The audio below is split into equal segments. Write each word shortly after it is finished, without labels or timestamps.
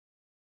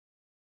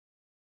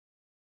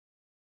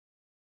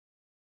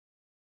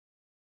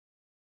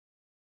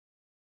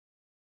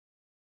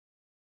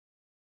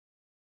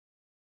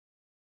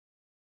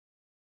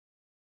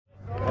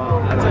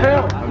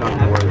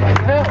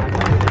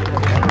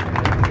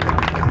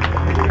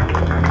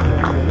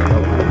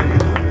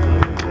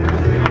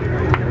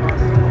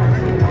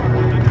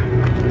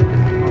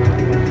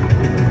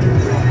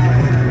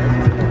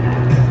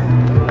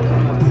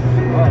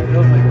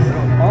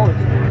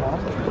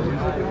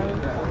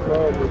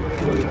See,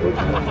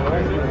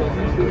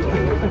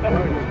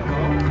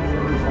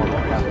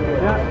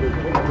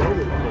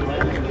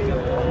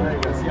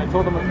 I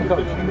told them to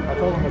coach. I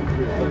told them to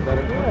do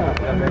better.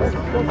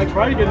 Yeah. I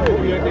tried to get them to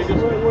do it. They just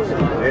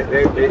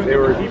they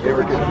were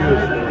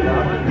confused.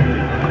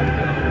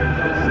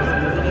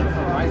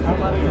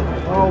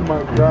 Oh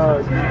my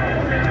God!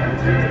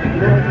 You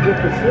don't have to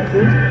get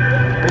Pacific.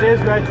 It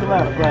is right to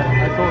left, but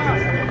I told you.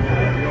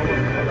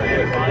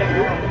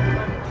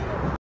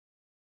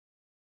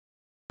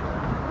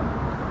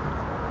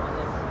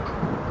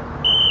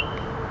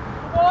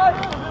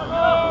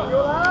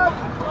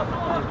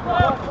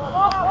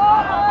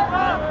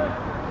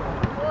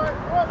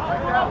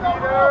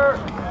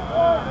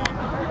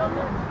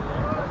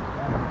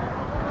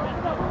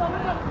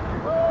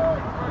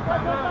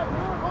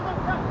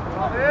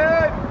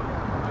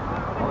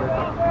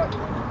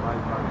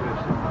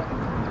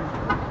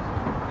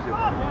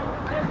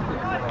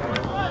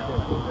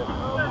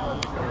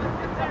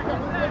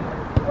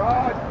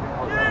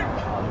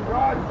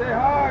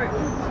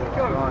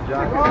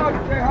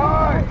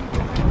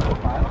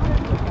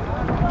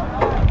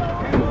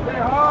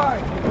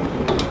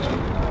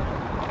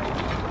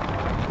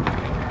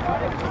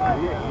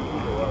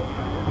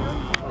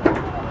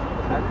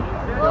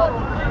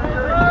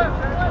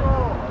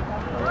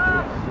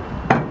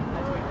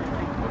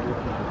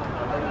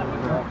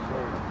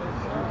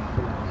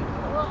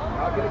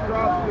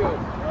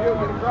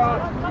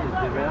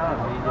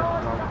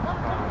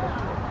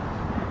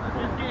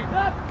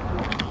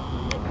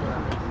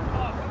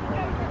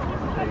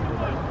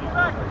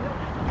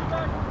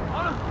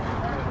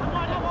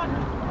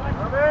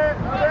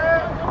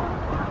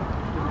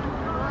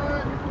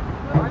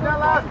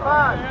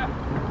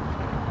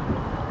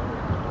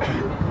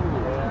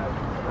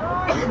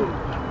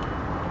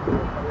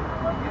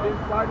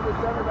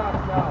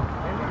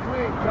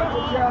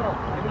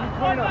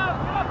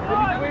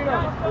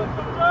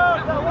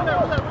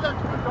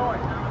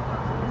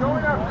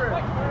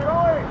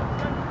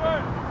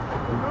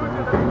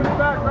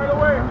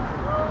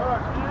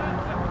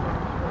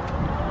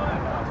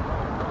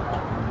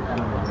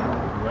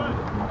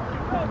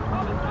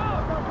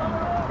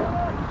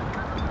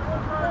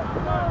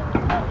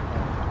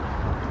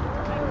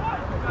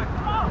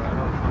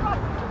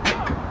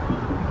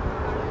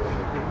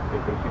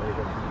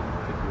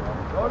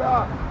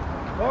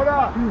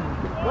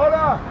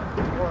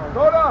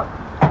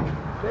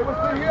 Stay with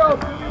the heels,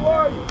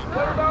 2v1.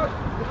 Set him out.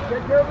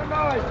 Take care of the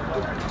knife.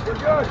 You're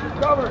good.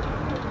 You're covered.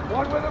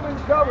 One with him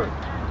is covered.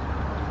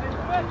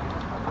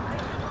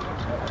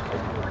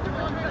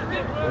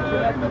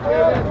 Connect the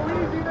ball. Go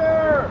easy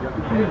there.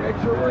 Make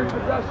sure we're in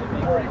possession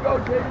before you go.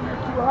 Jaden,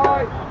 you're too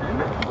high.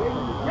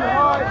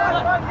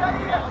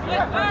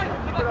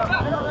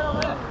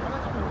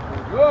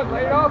 Good.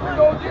 Lay it off and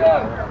go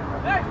again.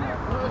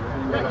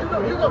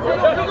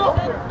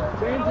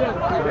 Change it.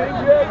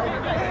 Change it.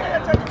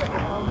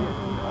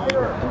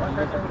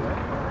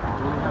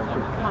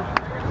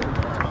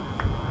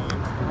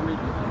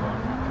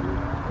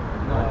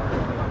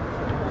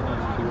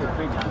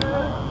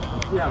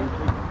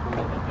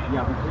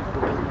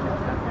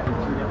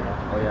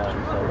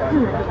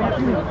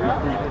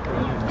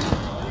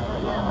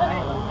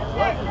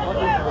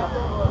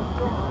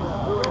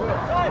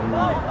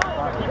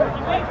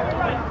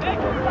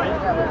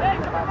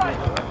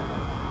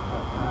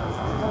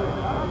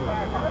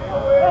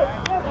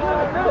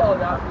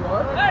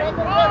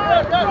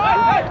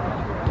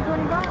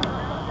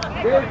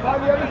 Dave, on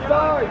the other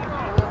side.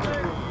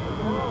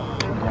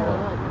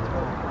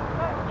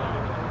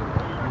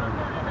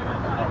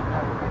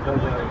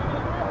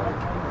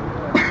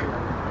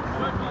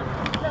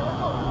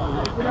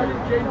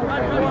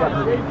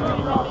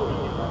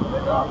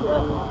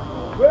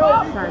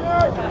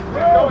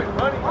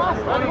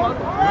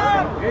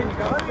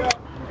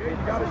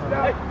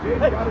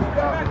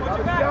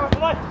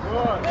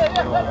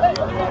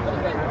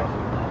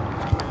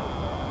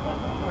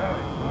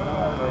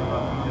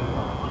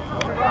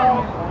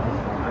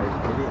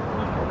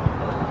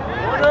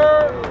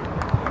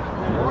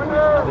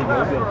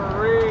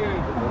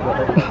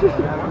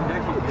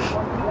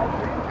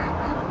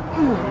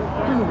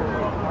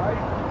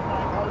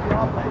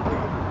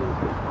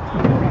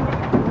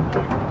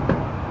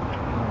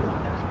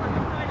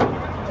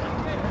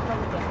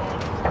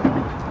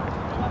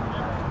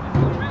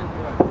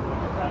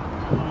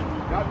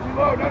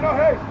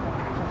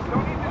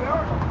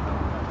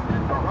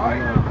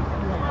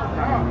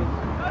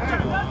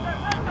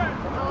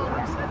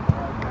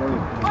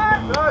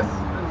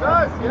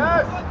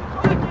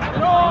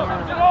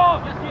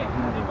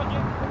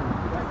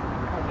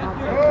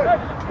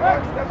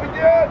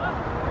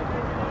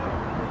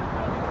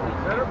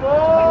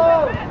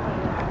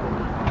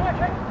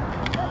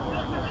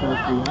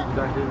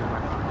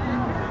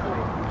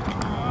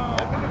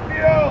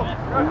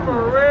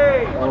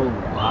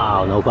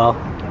 Wow, no foul.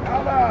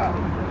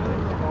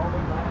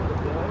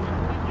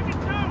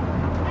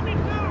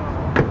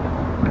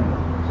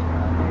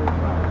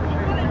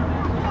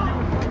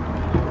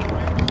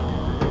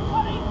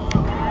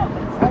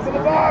 Top of the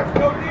box,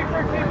 go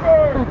deeper,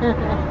 deeper. I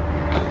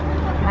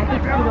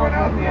think you don't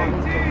have one.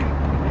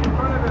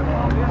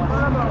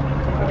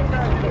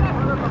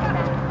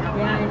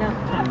 Yeah, I know.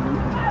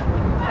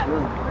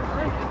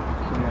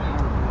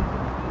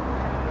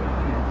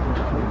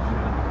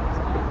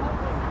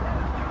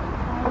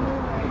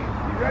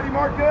 You ready,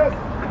 Marcus?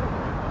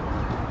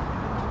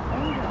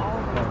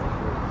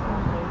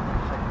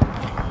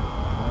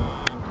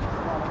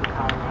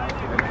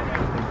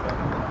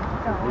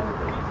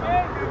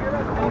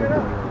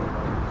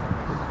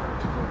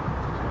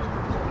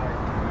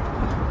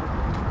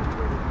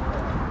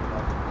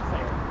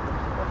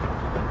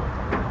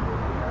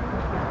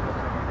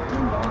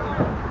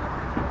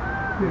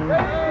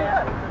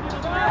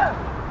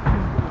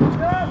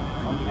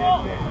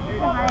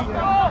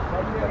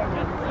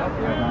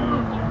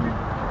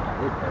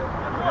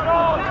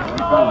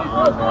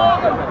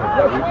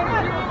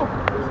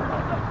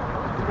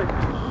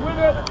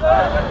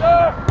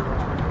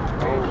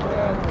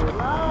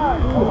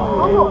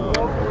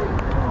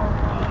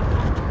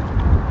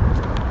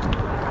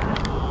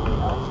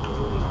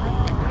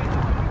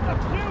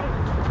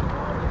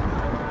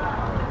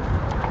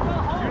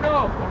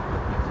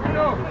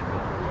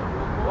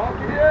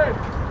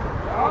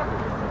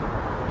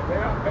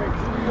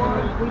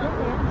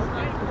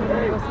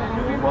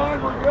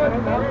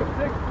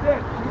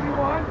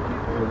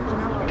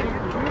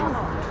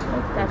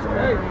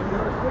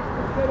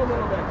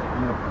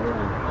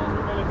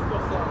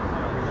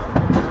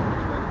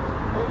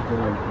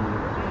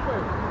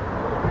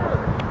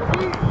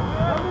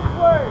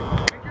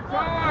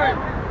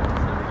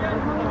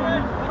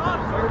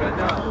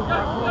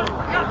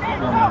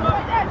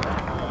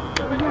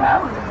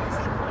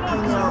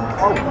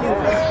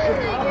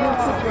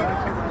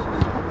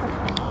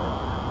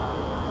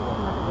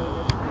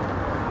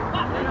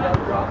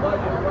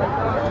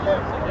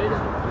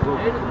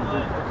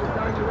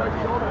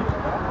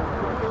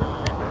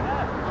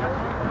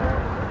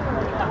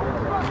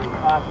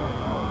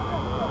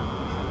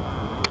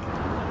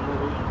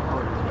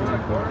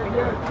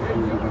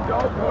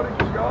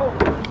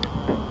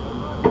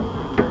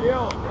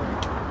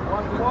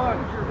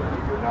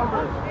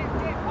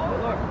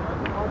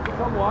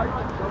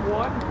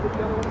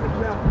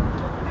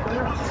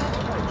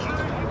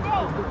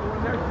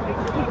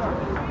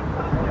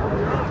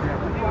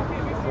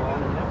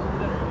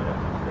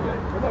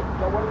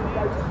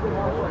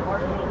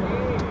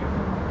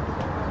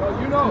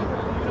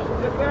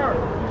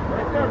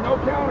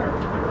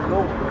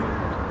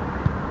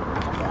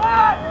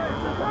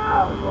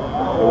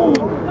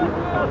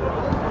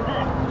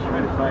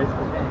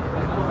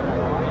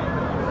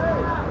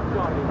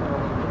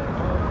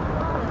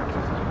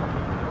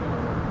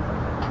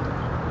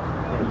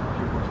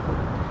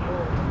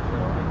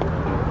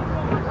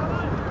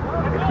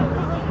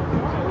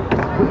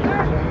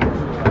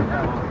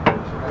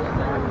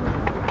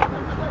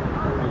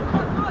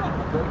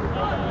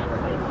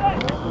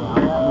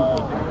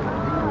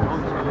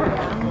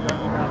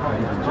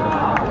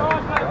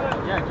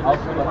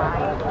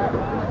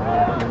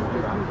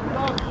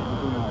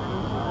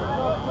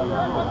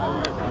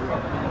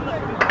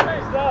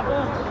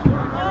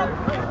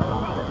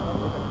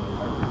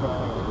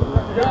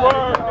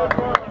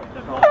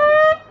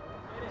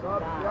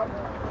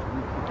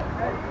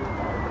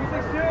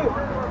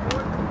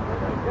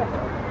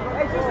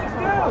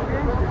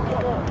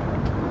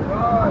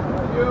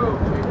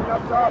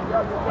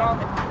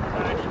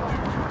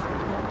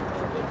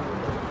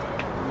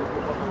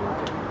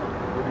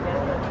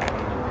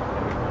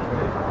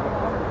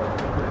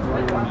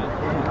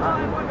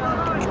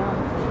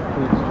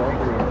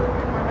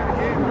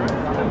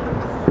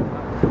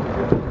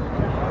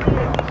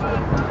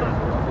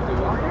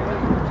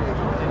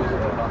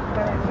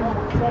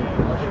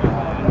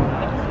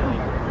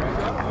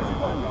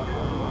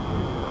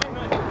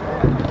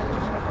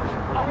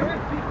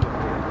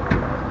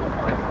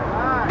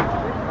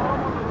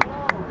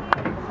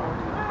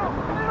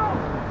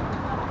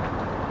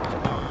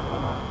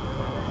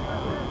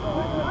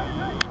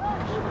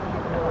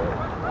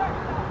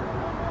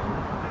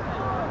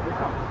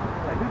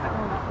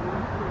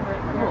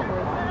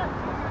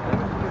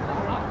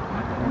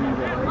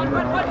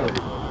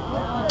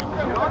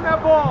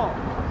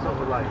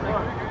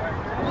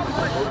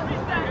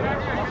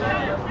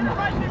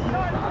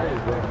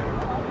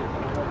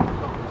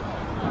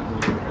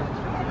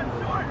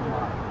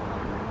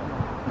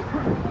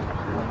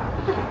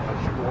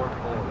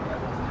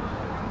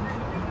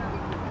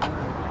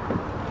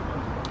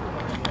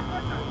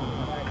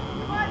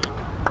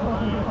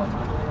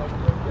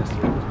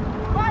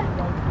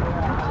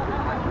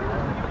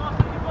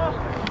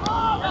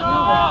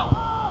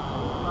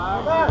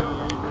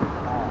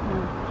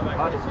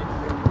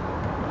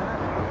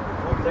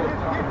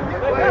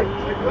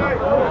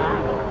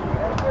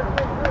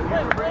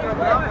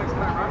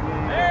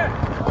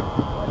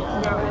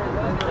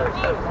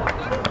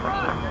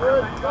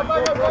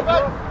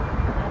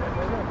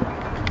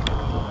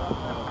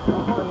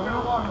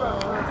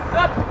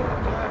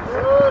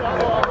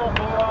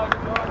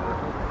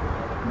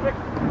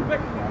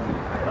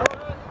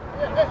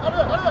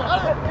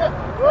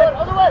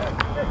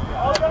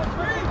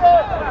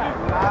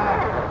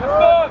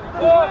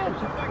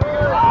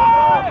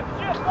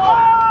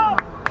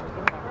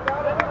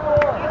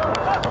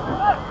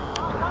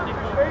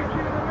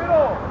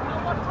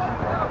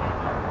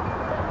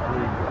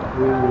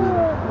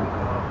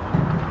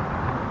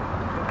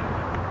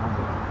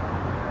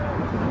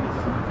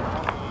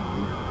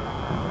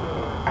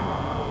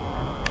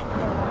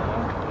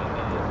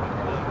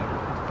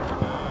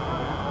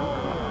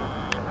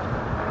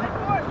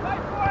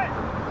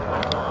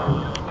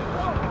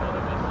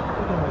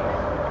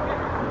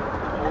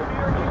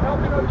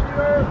 Oh,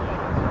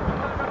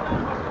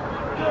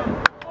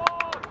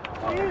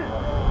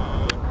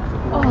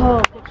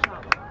 good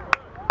shot.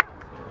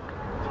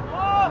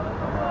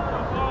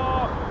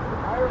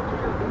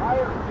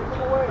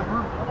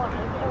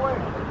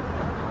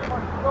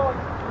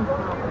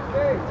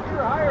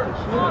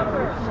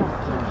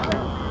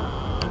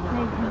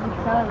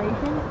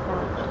 Acceleration?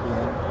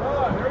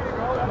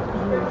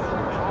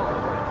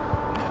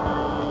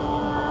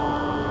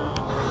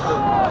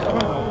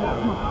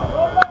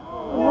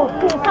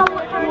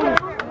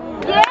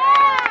 Yeah!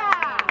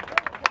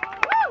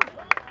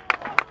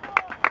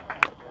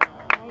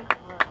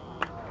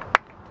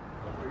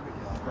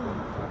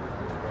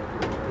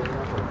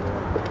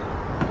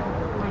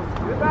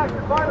 Get back,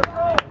 you're fine.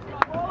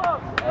 Roll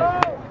up.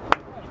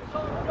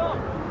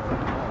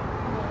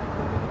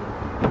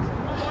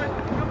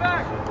 Come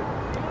back.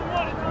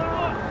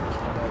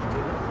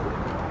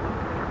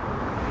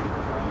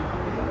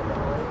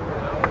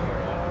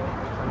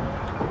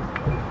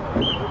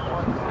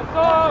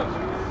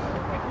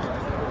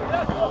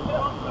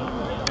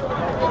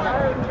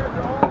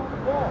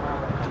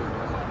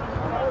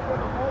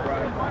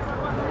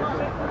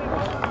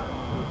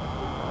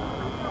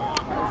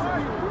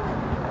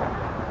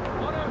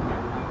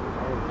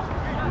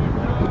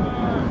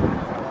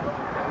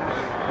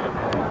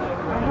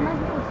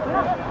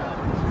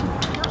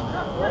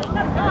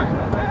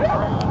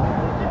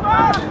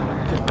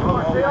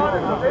 Stay on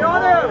him. Stay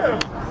on him.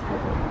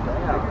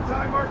 Take your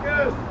time,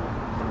 Marcus.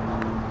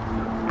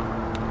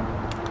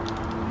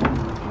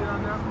 Get on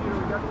that, Peter.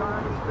 We got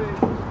time and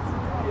space.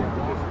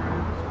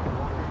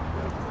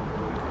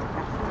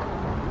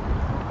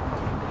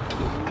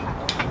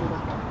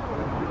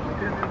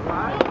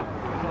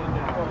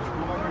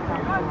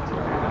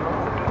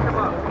 Come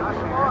on, knock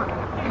him on.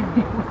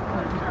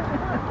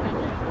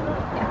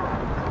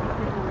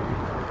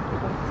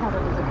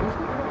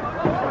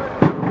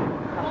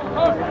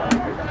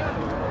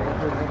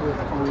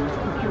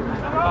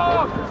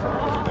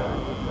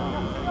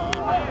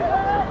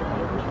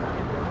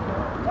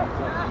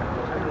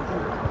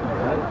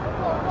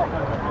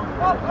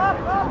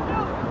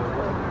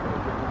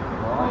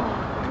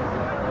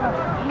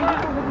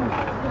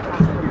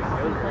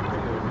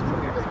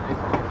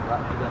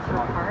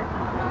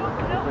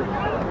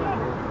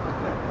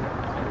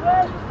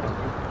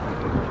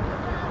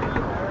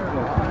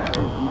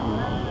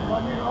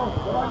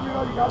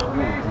 You got to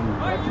release.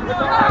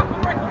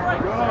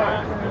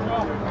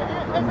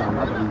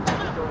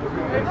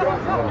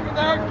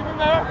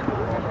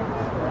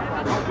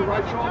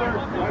 Right shoulder.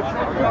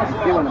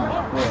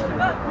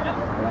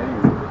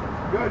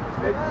 Good.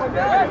 Stay going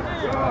down.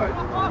 Good.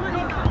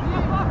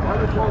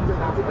 Wonderful.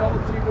 Have the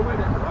double team to win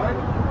it, right?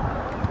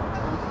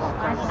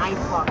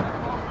 Nice walk.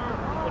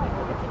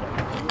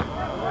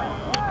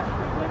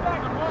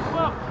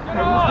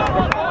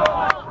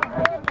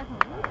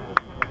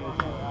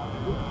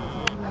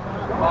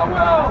 Come on,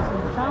 Will.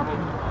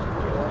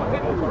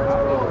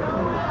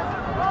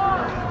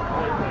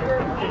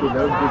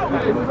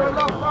 This is our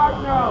left back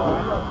now.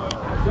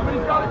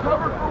 Somebody's got to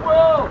cover for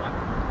Will.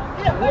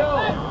 Will.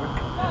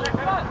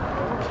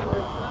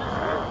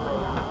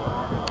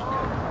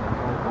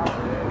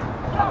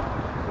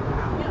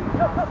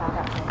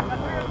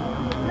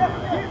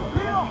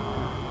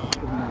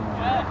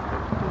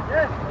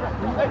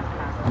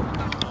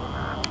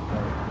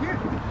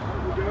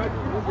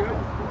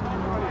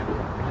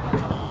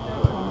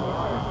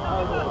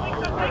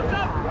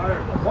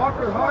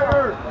 Walker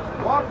higher!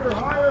 Walker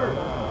higher!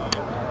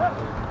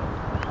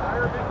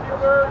 Higher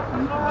midfielder!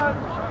 Come on!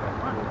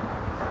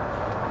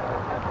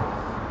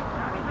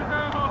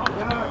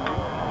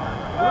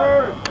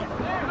 Third!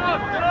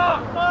 Get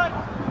up!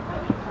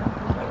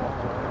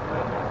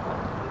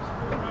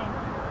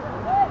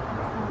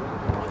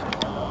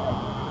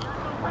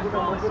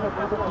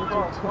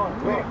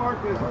 Wait,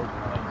 Marcus!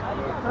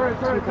 Third!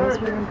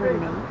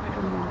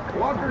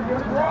 Walker,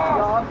 good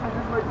cross!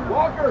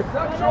 Walker,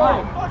 central!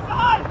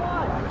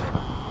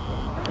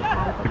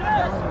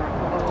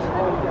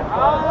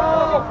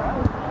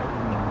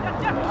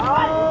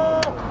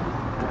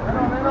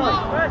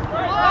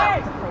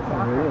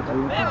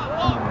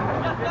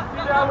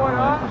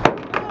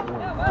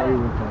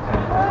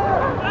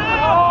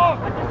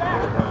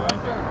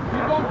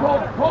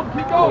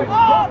 Keep going,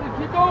 Colt,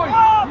 keep going!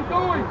 Keep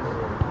going!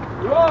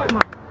 Good!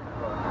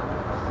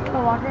 Go,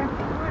 Walker.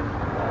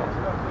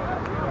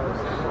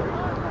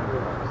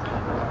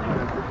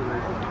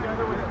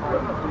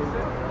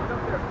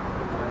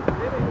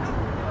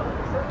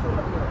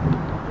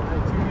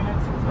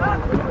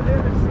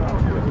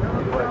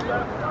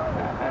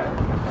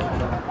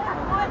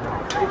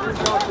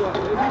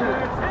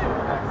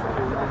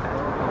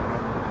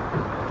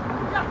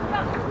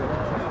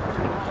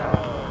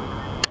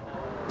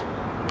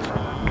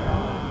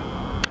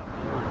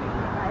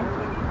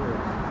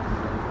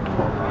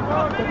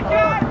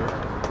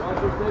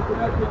 Stay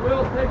connected,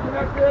 Will, stay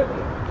connected.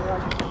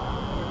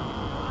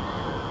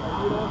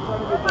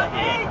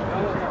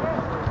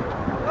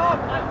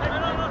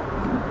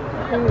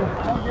 Come on,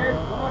 Gabe.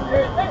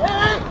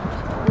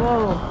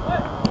 Whoa.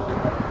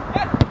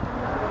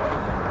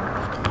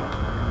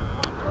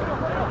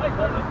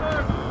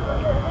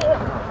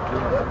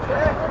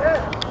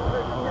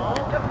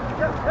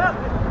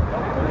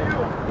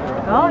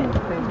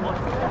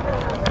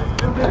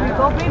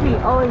 Go, baby.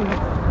 Oh,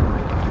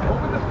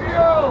 Open the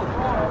field.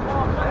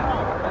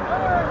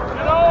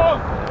 Get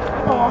off.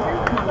 go, Walker.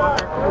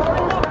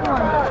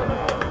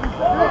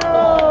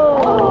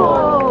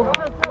 Oh,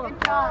 good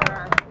shot.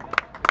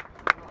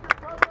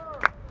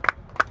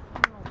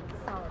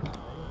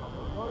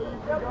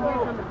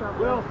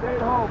 Will, stay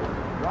at home.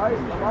 Right?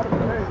 Not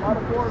a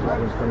forward,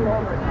 right? Stay at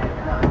home right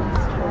now.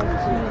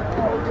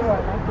 Oh,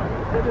 good.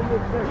 Get in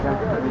this six. You're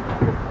good.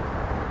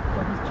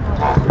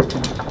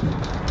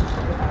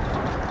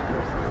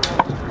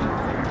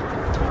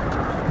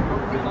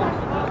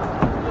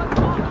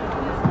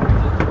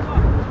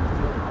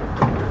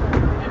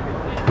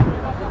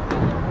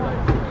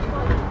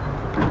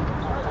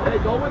 Hey,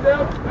 go with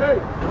them. Hey,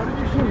 what did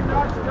you shoot? You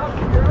knocked it up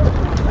here.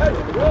 Hey,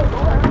 Will, go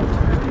ahead.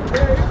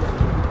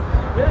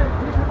 Hey,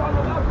 keep him on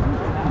the left.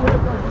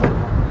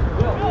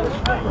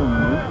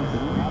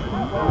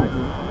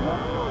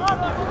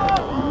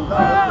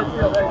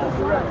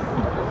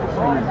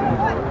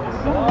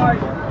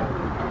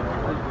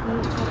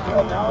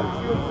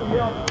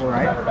 All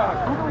right.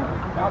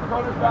 Now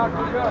corner's back.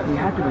 We're good. He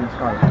had to be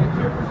started. Into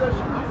your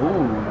position.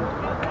 Ooh.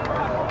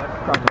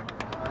 Dropped it.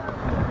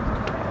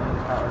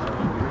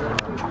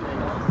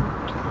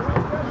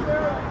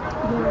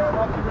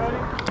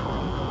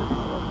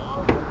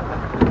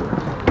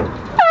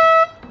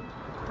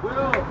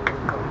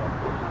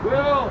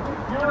 Will,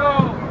 Juno.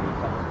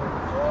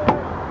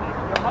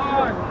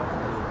 Jahan.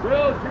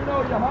 Will, Juno,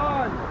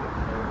 Jahan.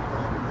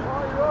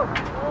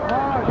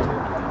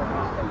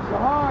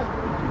 Jahan.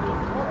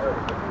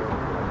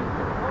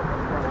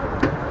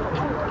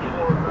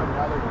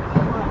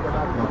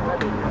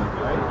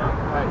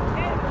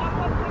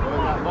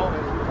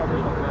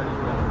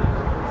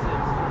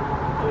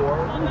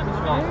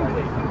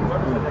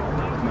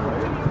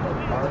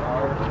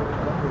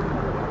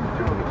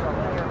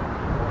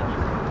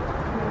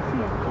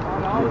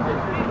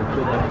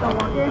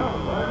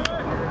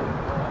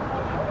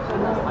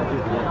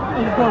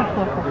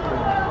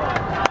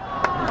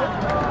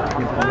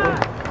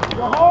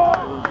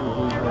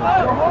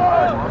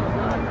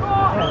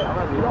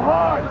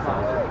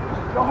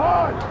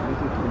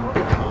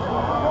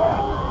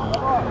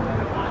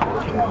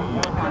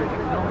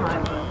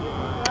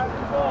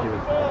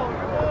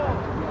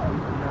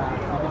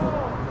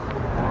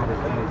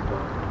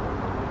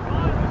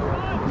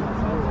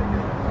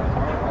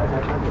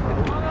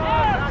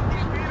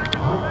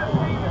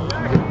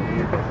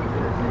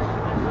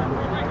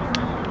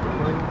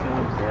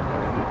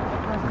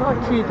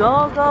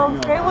 Go.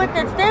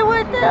 Stay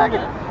with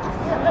it.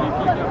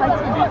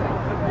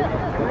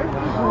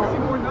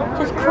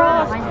 Just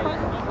cross.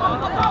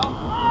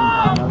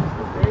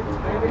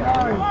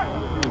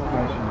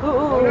 Go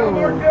down,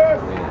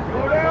 Marcus.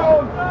 Go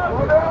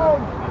down.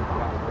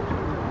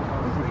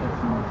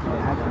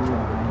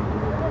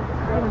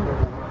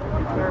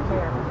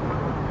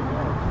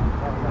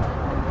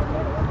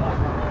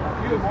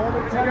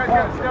 Mormon 10 you guys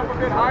got to step a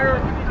bit higher.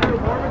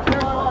 Mormon 10,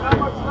 not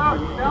much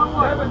left. Now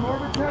what? 7,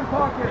 Mormon 10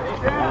 pocket.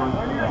 Down. I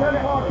need 10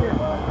 pocket.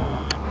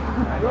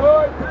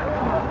 Good.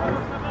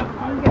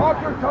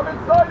 Walker, come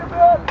inside a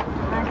bit.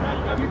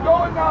 Keep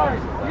going, 9.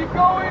 Keep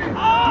going.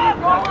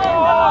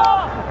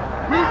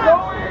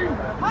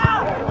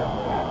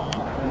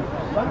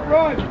 Let it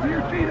run. To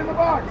your feet in the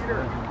box.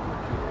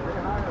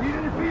 Feet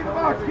in your feet in the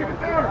box. Keep it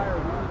there.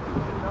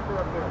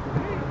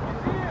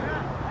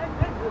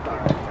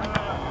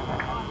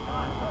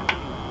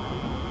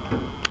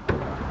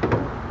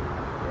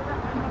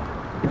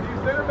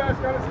 Center back's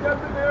got to step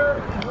in there.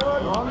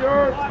 Good. On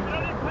yours.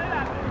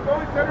 Keep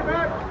going, center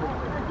back.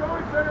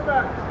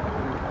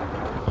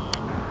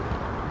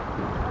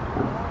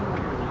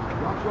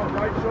 Watch your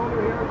right shoulder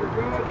here. You're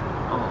good.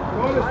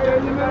 Coda, stay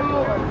in the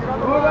middle.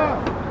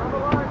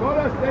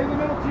 Coda, stay in the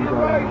middle to your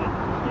right.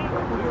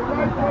 To your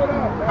right, Coda.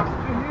 That's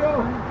the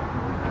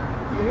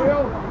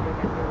heel.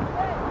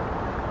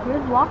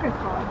 Where's Walker's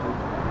call?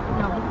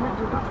 No, he's not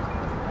doing that.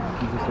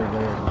 He's just over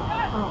there.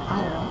 Oh,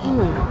 I don't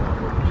know.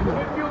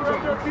 Midfielder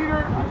up there,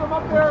 Peter. Keep him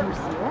up there.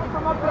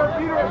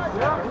 Peter.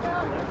 Yeah.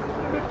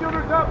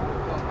 Midfielder's up.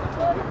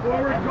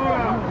 Forward,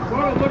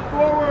 Coda, look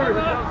forward.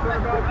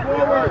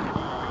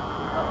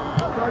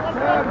 Start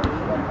 10.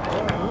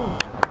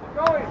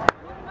 Going.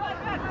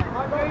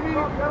 My baby,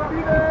 gotta be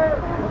there.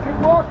 Good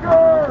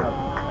Walker.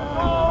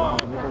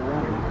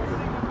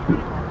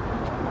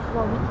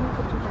 Well, we can't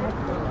put you back.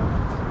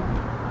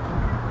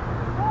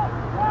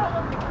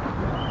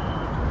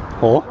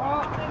 Oh?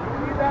 You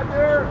need that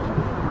there.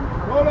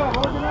 Coda,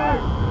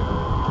 organize.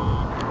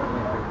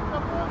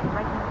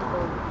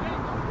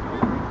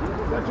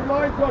 Set your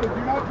line, Coda.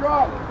 Do not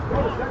drop.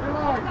 Coda, set your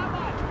line.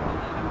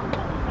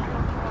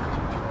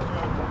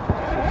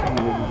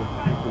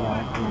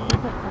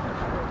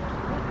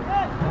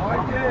 I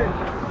did.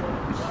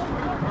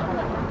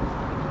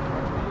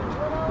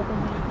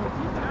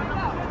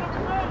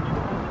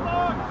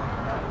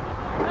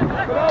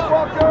 Good up,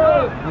 Walker.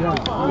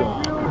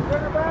 Thank you.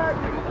 Center back.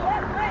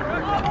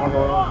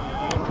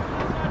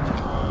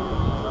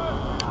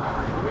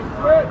 We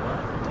switch.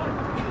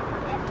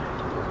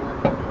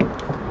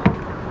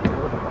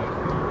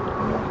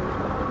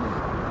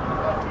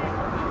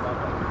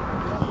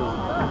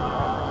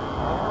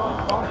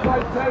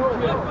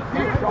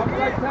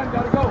 right 10,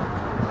 gotta go.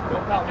 No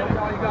foul,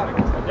 you got it.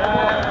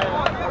 Yeah.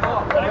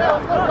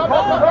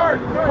 Cole's hurt.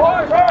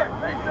 Cole's hurt.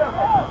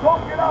 Cole,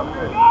 get up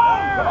here.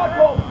 Come on,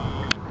 Cole.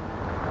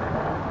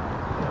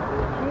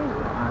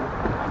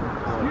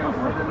 You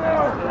sit in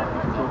there.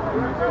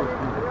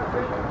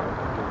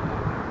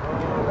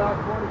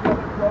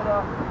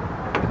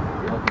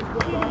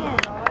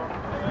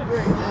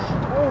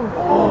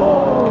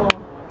 Oh.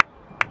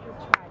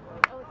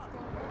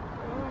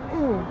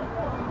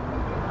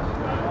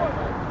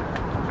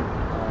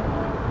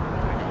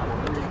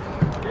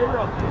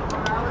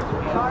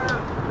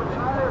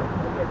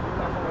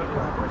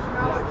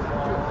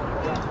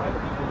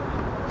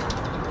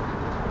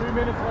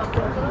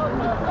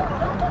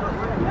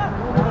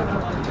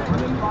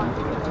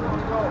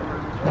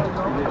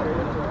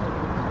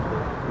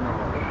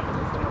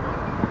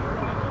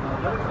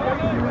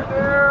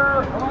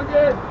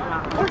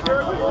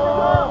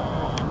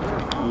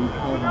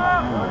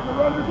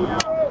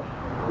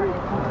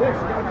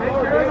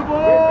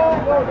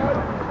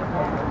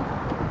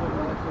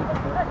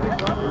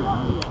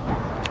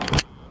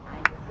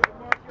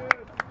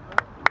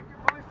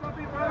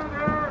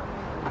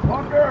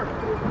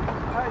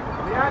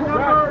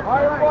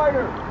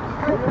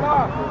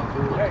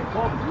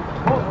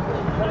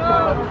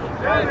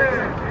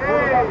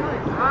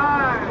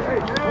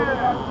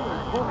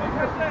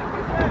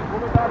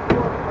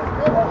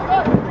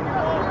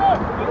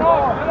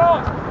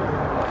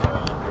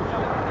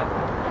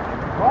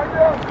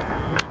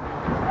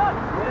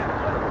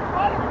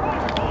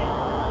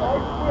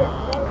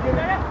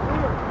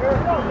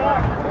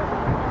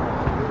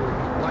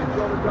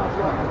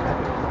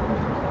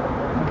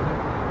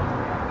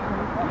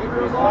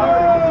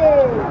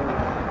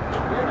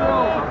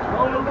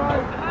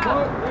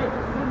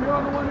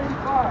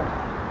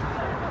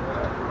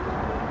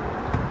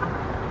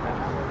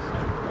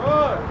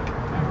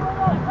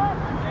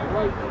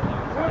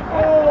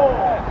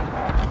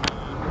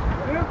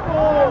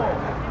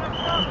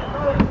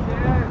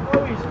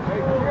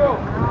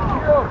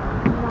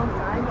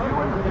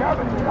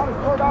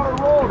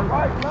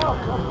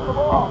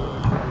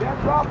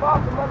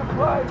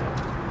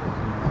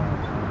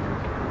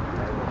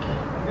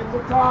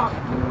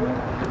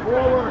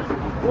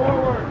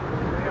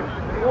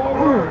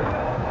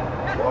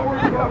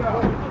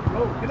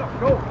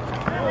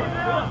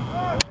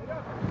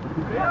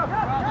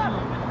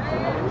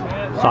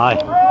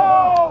 Side.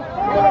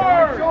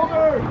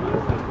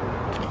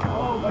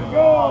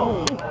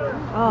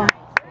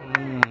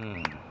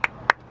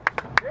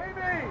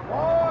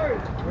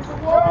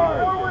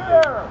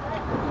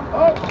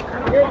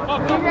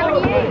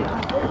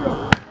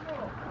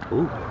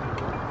 Ooh.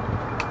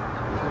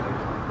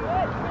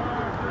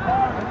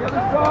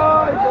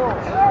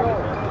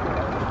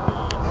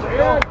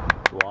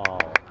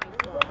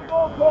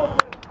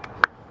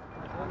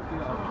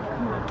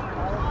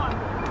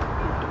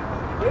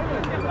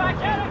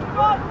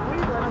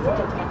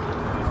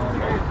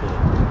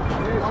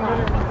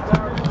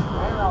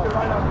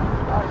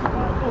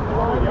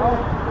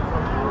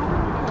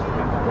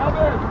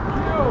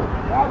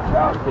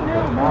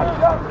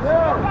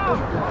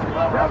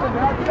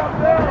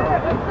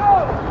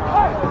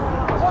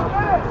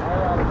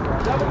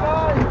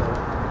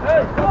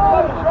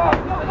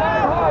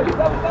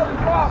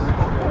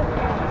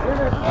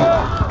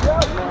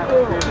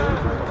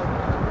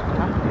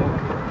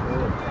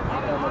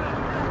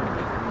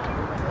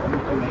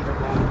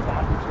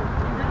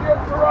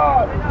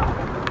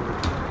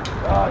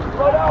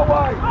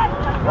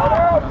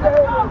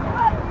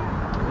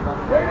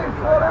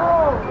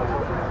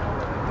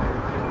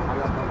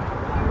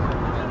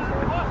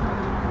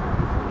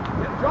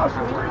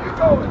 Joshua, where are you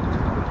going?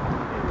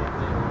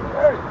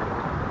 Hey!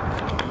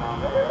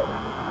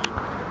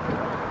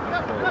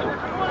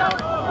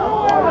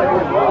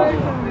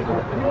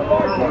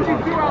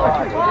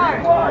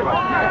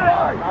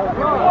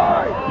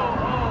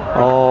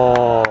 Oh.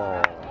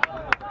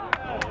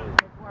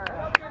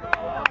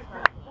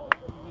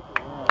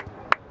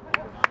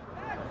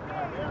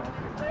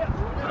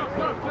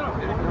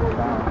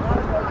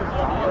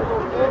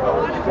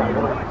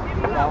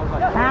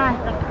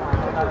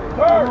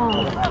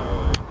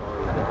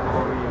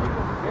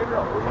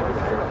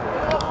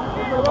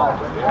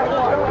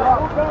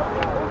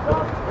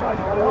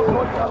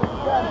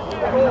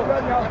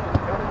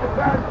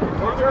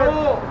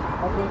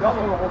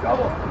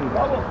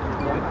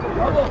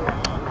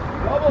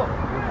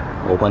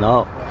 Open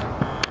up.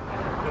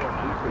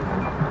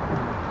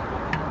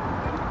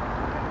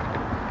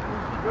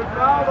 Good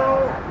foul,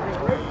 though.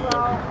 Great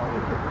foul.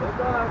 Well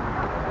done.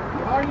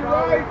 Behind you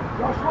right,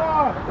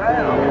 Joshua. Hey,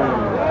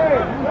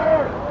 you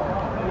there?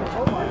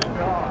 Oh my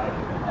God.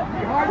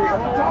 Behind you at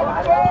the top of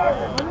the box.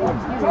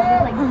 Watch the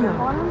top.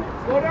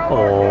 Slow down,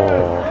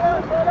 Marcus.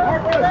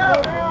 Marcus,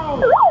 slow down.